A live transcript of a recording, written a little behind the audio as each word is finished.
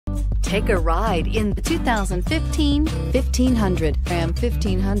Take a ride in the 2015 1500. Ram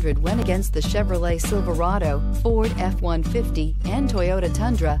 1500 went against the Chevrolet Silverado, Ford F-150, and Toyota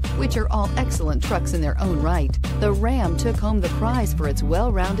Tundra, which are all excellent trucks in their own right. The Ram took home the prize for its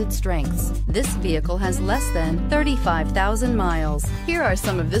well-rounded strengths. This vehicle has less than 35,000 miles. Here are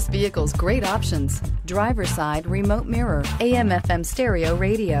some of this vehicle's great options: driver's side remote mirror, AM/FM stereo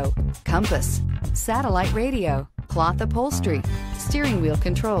radio, compass, satellite radio, cloth upholstery, steering wheel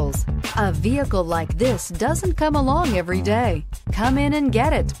controls. A vehicle like this doesn't come along every day. Come in and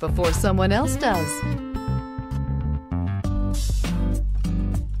get it before someone else does.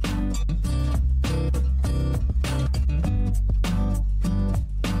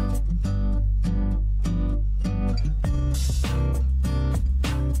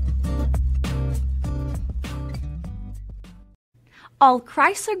 All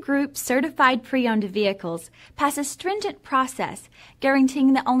Chrysler Group certified pre-owned vehicles pass a stringent process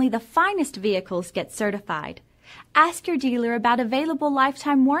guaranteeing that only the finest vehicles get certified. Ask your dealer about available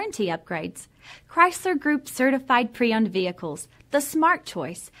lifetime warranty upgrades. Chrysler Group certified pre-owned vehicles, the smart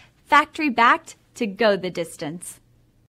choice, factory backed to go the distance.